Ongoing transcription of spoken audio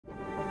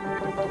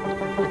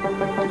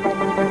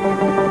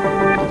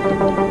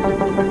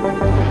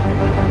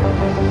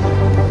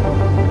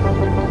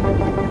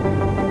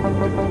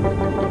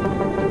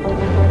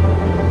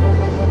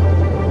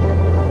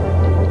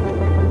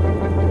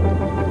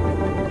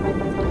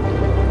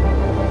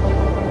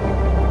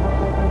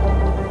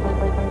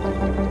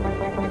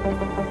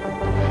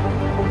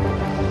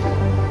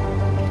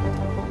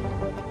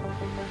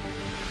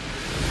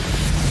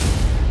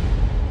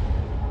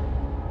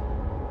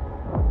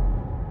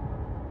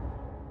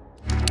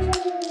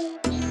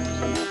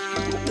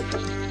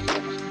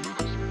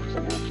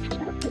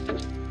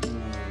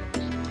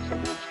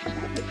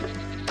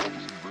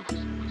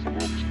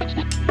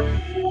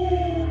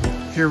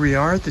here we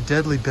are at the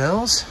Deadly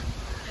Bells.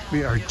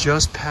 We are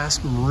just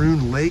past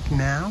Maroon Lake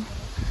now,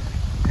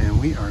 and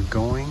we are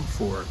going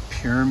for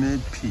Pyramid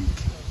Peak.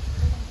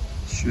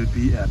 Should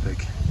be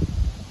epic.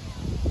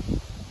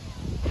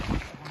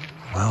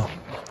 Well,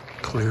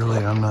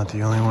 clearly I'm not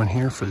the only one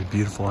here for the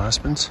beautiful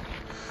Aspens.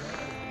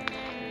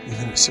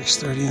 Even at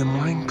 6:30 in the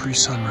morning,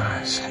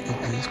 pre-sunrise,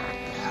 it is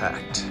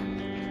packed.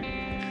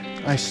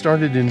 I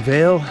started in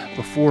Vail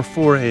before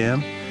 4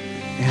 a.m.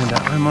 and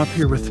I'm up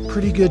here with a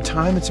pretty good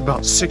time. It's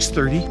about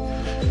 6:30,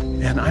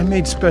 and I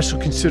made special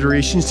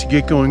considerations to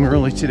get going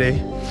early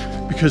today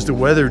because the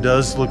weather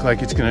does look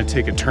like it's going to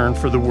take a turn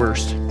for the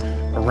worst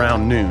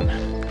around noon.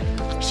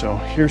 So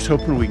here's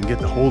hoping we can get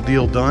the whole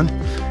deal done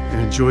and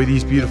enjoy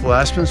these beautiful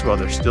Aspens while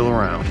they're still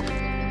around.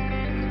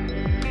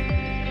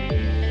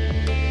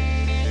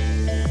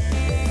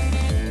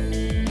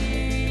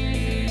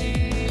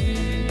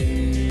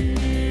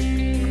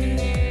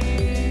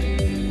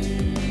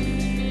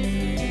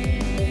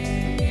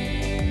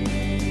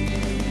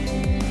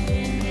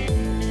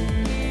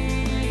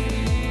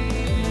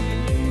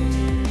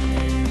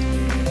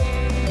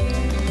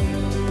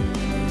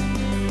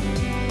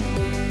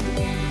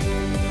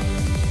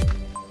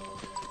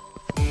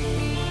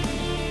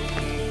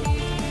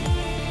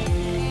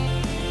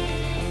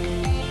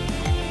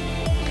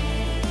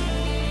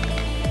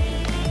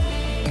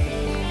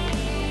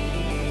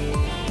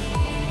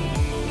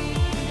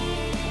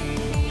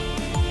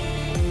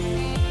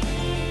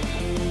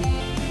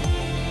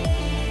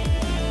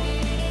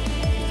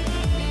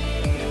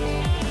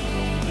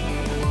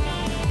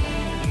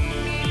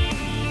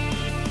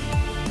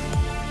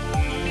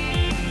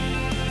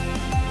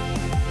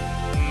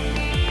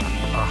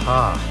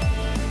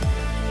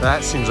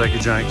 That seems like a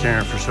giant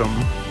cairn for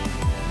something.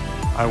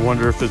 I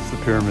wonder if it's the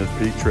Pyramid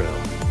Peak Trail.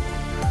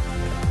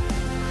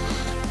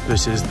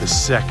 This is the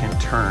second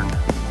turn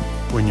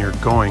when you're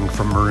going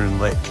from Maroon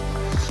Lake.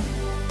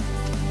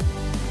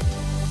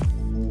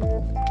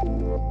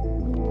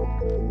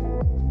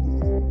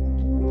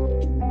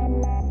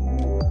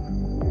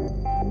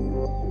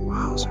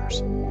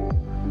 Wowzers.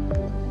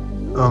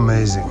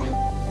 Amazing.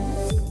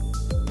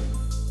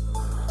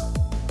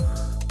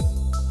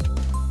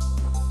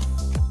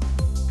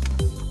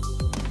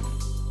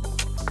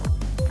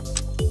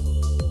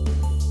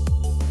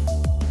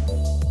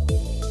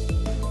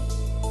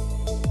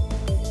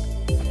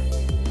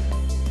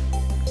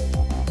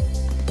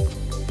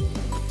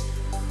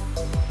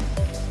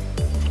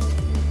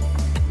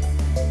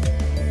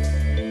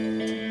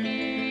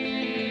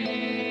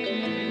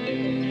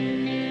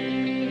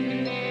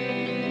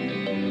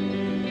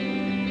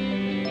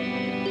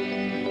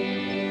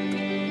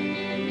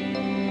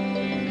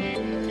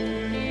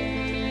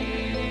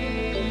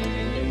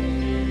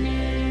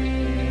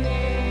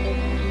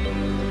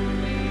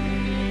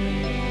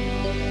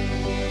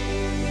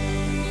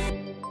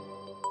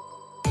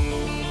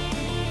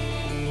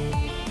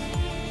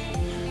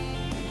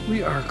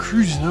 We are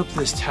cruising up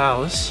this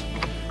talus,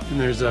 and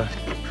there's a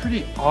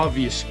pretty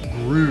obvious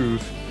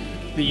groove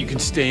that you can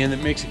stay in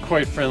that makes it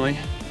quite friendly.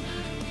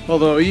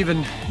 Although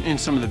even in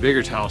some of the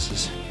bigger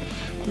taluses,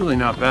 really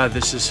not bad.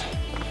 This is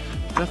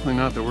definitely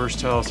not the worst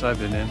talus I've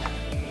been in.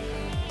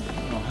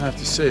 I'll have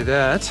to say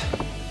that.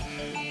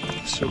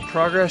 So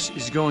progress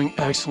is going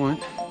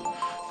excellent.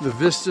 The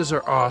vistas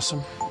are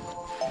awesome.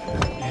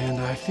 And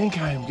I think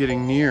I'm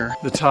getting near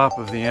the top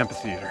of the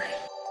amphitheater.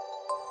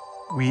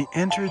 We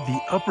entered the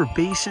upper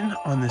basin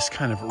on this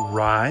kind of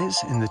rise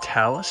in the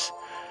talus,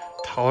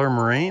 taller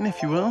moraine,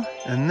 if you will.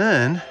 And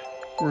then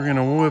we're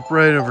gonna whip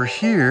right over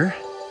here.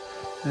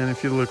 And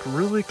if you look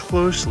really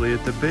closely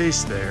at the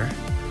base there,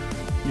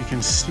 you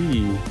can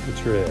see the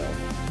trail.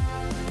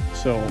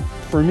 So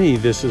for me,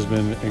 this has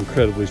been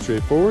incredibly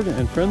straightforward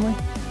and friendly,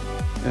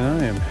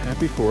 and I am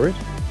happy for it.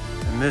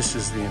 And this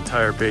is the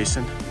entire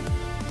basin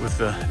with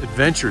the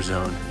adventure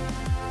zone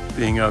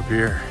being up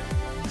here.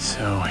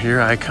 So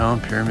here I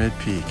come, Pyramid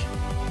Peak.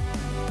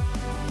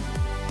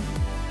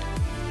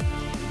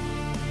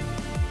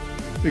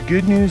 The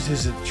good news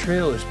is that the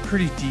trail is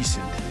pretty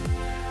decent,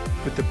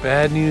 but the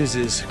bad news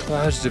is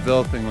clouds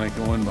developing like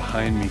the one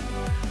behind me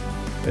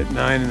at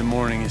 9 in the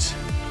morning is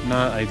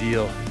not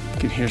ideal. You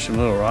can hear some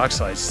little rock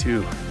slides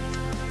too.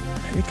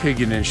 It could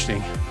get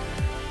interesting,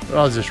 but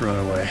I'll just run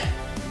away.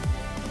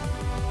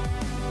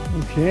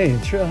 Okay,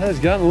 the trail has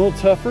gotten a little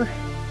tougher,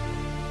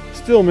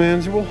 still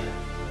manageable.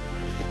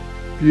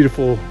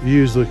 Beautiful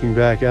views looking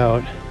back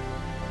out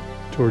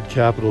toward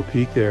Capitol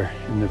Peak there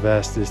in the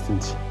vast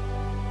distance.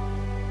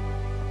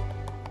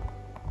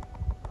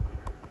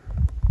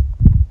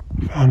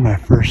 Found my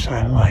first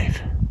sign of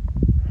life.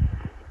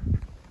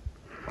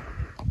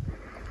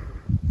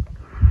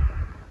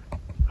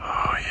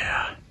 Oh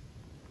yeah,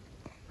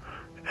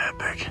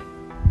 epic.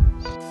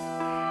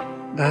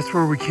 That's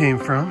where we came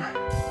from.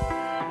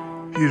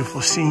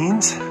 Beautiful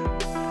scenes,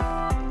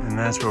 and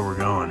that's where we're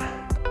going.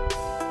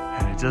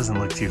 And it doesn't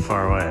look too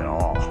far away at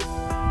all.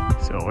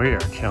 So we are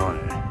killing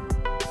it.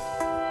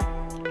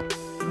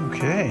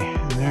 Okay,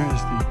 and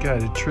there's the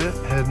guided trip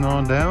heading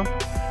on down.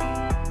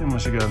 It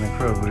must have got an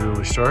incredibly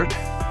early start.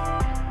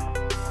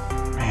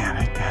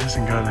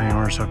 hasn't gotten any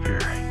worse up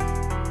here.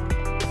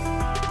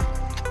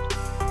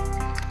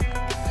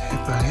 Hey,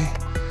 buddy.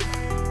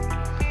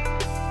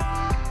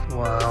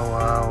 Wow,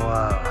 wow,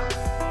 wow.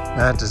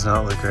 That does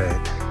not look great.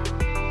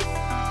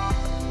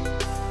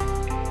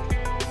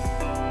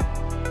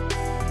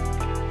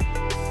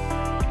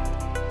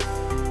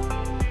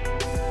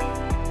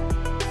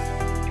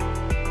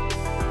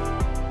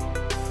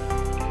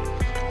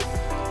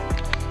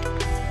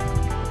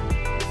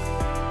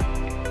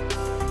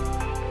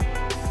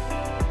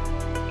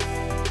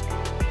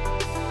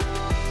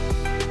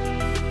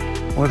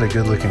 What a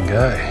good looking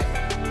guy.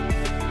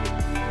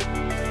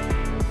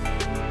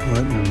 What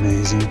an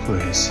amazing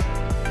place.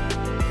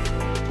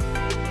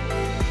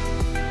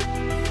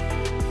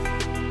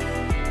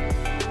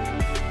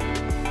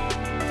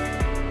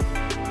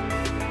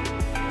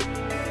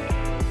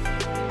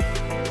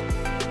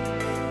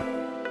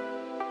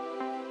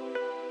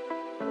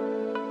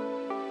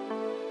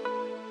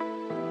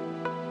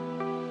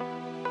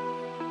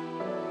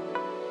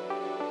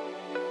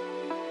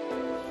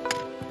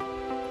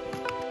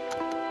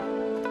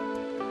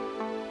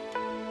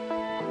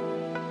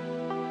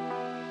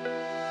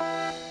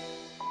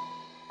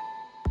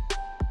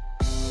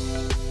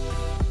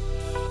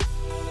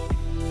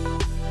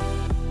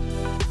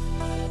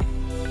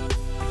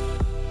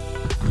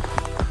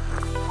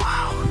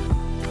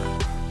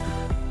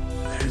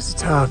 There's the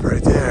top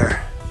right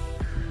there.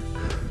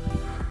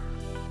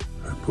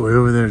 That boy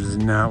over there does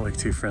not look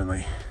too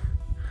friendly.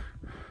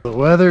 The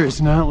weather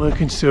is not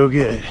looking so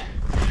good.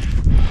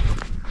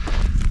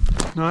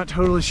 Not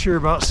totally sure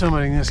about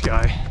summiting this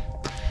guy,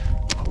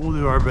 but we'll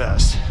do our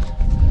best.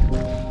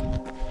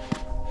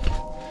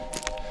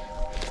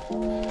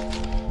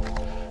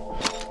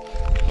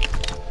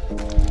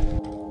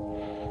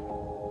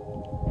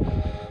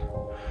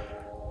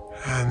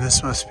 And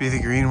this must be the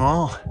green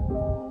wall.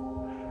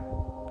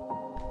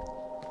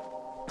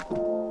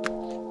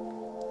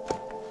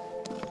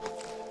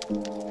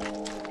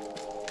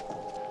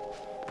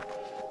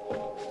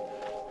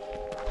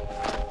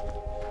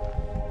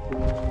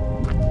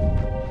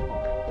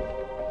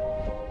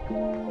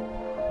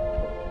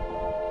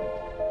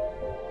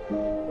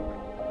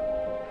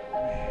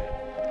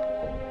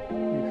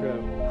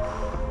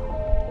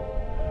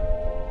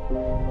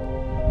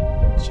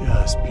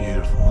 Just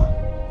beautiful.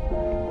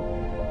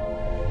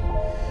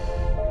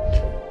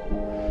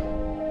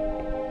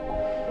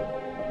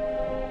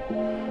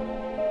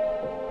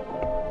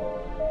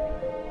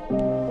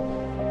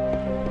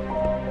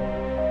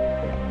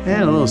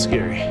 And a little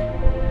scary.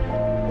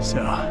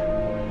 So,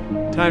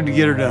 time to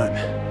get her done.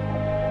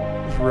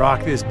 Let's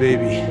rock this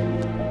baby.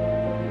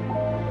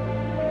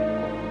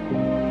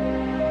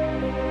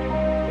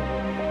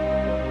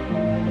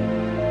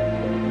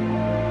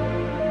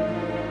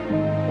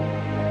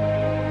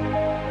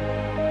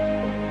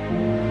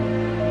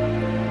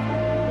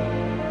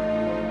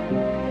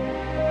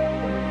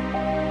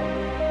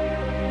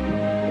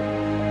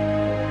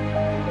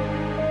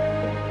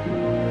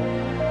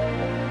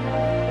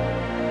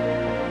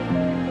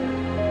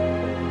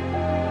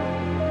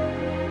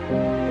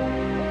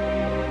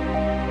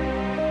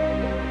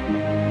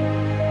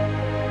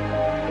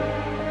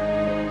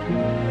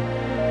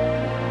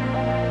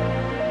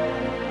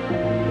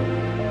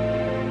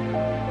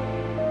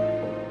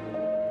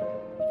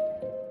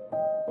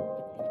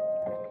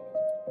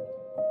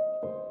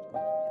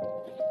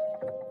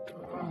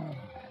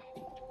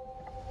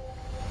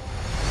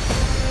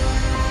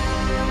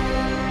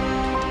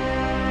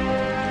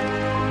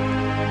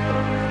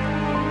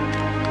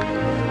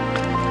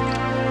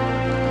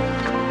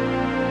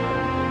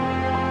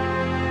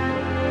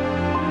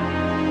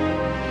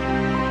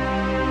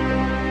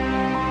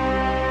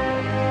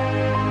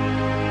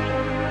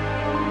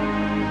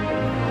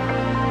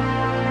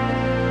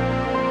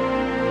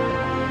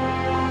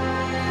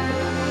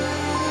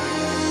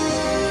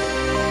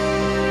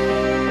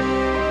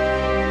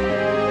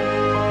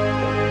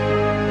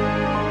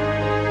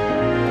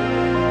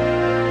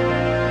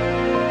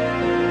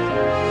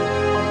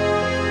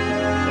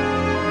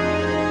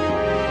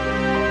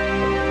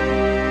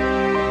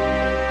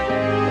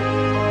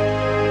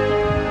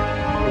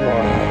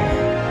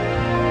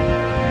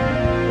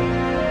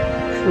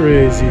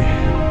 Crazy.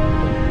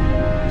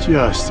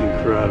 Just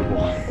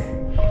incredible.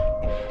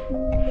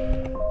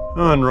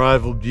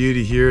 Unrivaled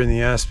beauty here in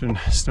the Aspen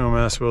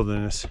Snowmass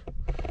Wilderness.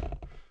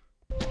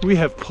 We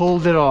have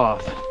pulled it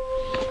off.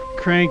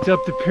 Cranked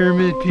up the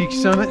Pyramid Peak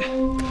summit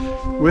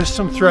with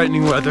some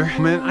threatening weather.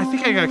 Man, I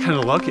think I got kind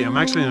of lucky. I'm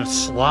actually in a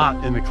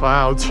slot in the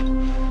clouds.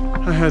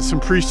 I had some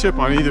precip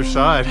on either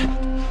side,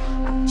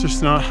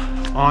 just not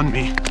on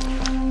me.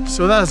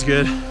 So that's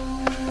good.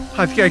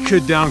 I think I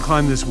could down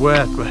climb this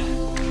wet, but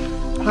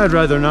I'd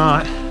rather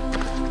not.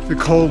 The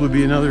cold would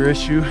be another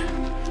issue.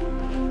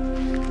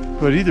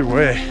 But either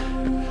way,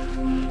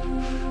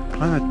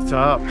 I'm at the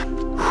top.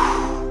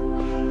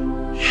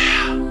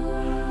 Yeah.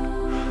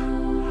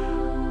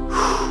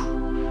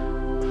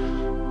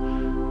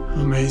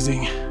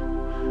 Amazing.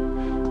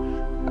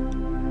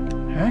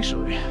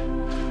 Actually,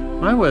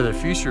 my weather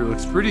future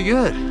looks pretty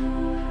good.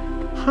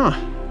 Huh.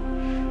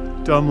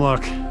 Dumb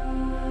luck.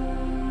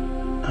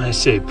 I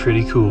say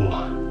pretty cool.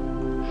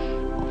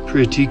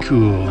 Pretty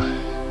cool.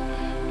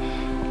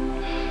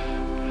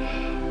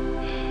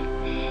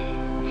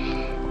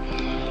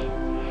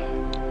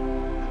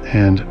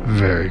 And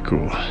very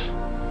cool.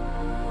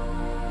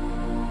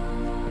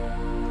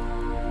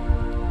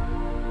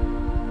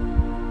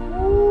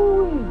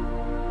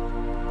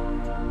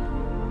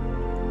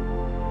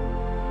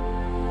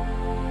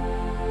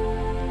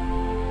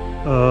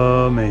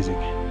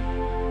 Amazing.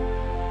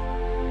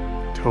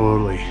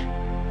 Totally.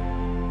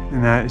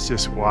 And that is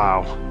just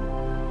wow.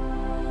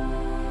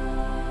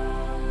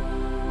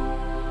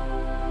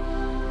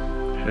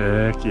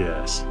 Heck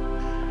yes.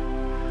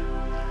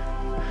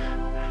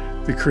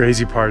 The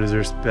crazy part is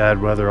there's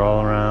bad weather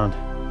all around,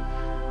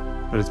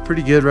 but it's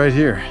pretty good right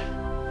here.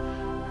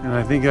 And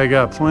I think I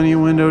got plenty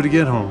of window to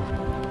get home.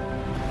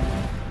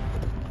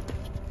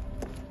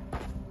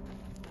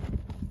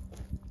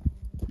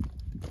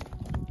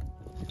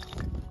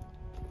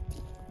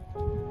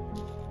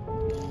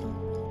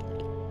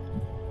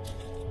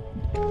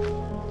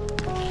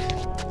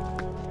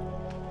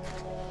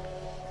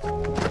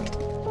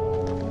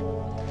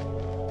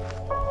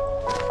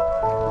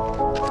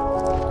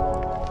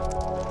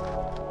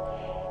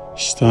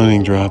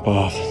 Stunning drop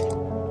off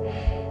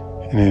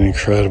and an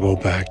incredible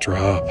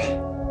backdrop.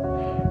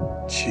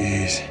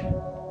 Jeez,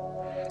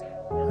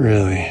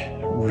 really,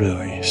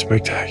 really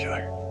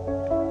spectacular.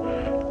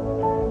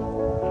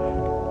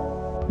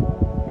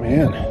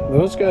 Man,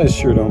 those guys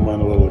sure don't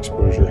mind a little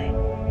exposure.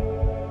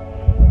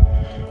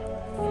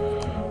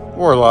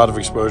 Or a lot of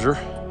exposure.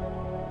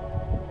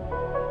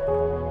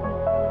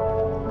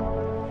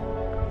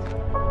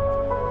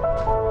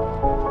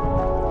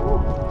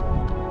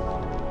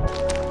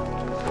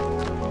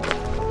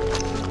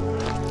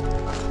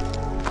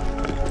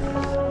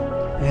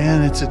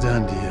 And it's a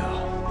done deal.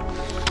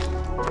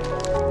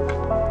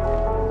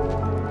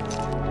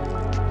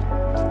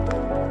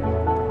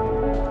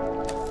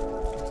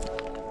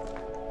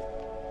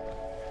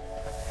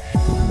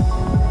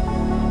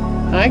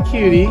 Hi,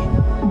 cutie.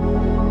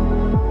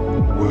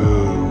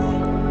 Whoa.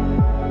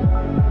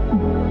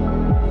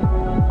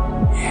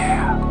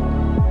 Yeah.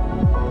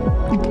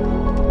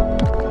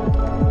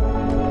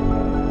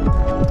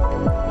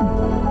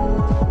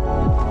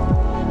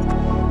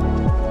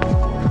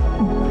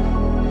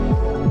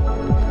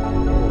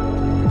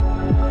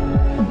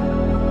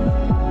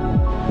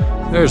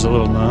 There's a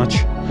little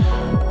notch.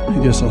 I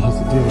guess I'll have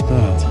to deal with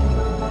that.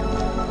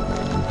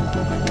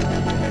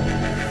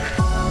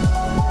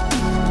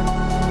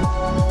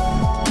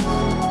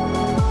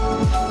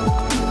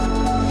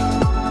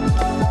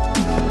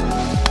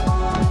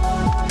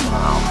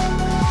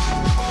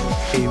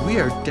 We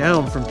are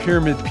down from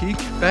Pyramid Peak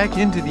back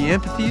into the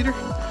amphitheater,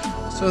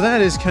 so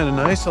that is kind of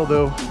nice,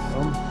 although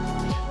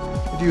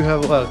I do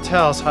have a lot of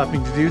talus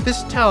hopping to do.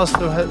 This talus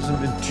though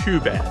hasn't been too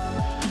bad.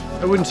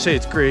 I wouldn't say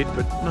it's great,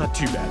 but not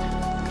too bad.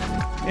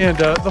 And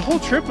the whole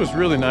trip was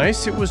really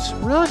nice. It was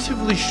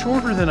relatively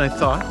shorter than I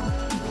thought.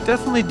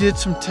 Definitely did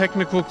some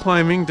technical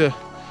climbing to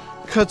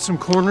cut some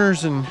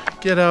corners and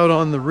get out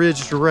on the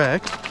ridge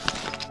direct.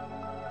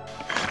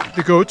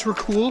 The goats were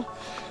cool.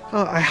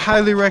 I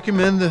highly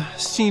recommend the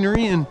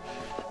scenery, and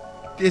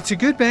it's a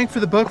good bang for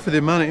the buck for the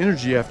amount of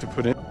energy you have to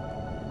put in.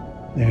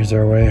 There's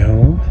our way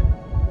home.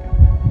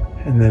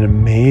 And then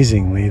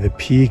amazingly, the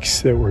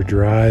peaks that were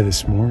dry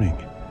this morning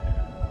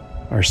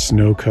are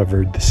snow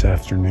covered this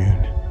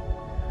afternoon.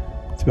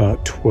 It's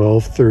about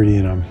 12:30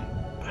 and I'm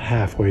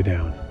halfway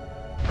down.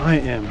 I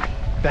am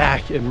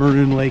back at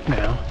Maroon Lake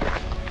now.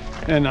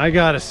 And I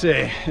gotta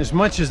say, as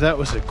much as that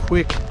was a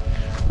quick,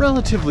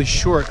 relatively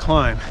short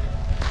climb,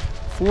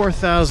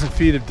 4,000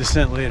 feet of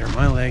descent later,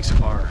 my legs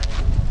are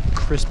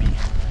crispy.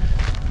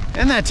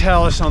 And that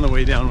talus on the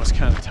way down was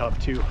kind of tough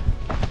too.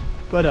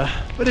 But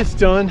it's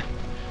done,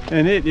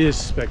 and it is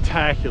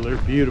spectacular,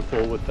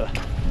 beautiful with the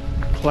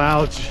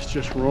clouds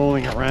just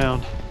rolling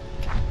around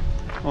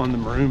on the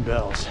Maroon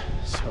Bells.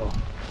 So,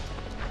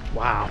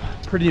 wow,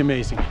 pretty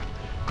amazing.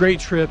 Great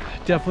trip,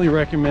 definitely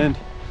recommend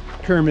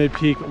Pyramid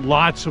Peak.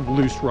 Lots of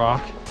loose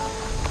rock,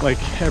 like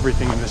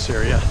everything in this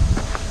area,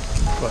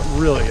 but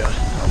really a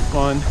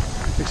fun,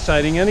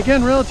 exciting, and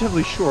again,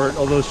 relatively short,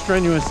 although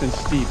strenuous and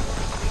steep.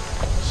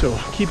 So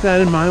keep that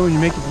in mind when you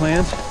make your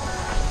plans.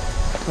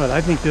 But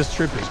I think this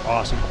trip is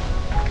awesome.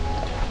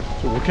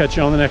 So we'll catch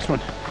you on the next one.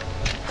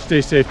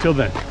 Stay safe till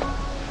then.